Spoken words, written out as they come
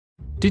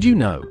Did you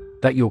know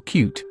that your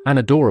cute and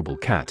adorable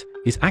cat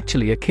is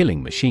actually a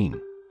killing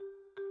machine?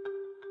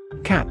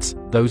 Cats,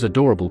 those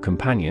adorable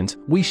companions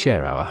we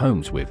share our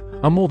homes with,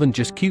 are more than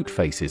just cute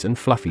faces and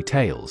fluffy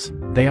tails.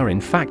 They are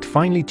in fact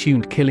finely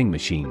tuned killing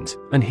machines,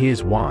 and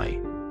here's why.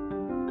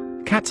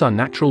 Cats are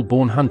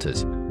natural-born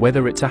hunters,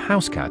 whether it's a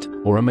house cat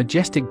or a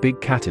majestic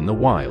big cat in the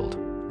wild.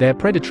 Their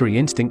predatory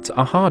instincts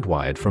are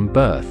hardwired from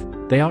birth.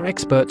 They are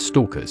expert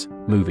stalkers,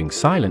 moving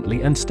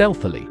silently and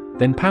stealthily,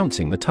 then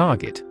pouncing the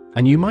target,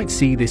 and you might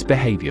see this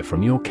behavior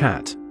from your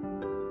cat.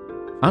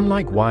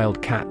 Unlike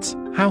wild cats,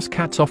 house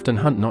cats often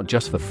hunt not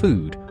just for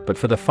food, but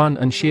for the fun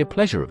and sheer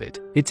pleasure of it.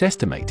 It's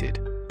estimated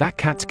that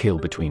cats kill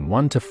between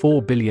 1 to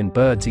 4 billion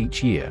birds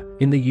each year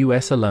in the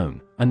US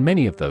alone, and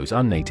many of those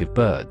are native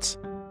birds.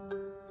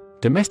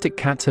 Domestic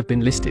cats have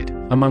been listed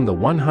among the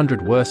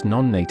 100 worst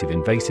non-native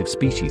invasive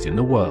species in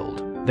the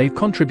world. They've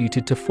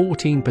contributed to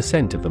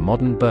 14% of the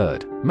modern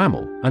bird,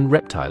 mammal, and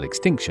reptile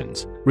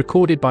extinctions,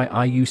 recorded by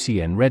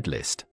IUCN Red List.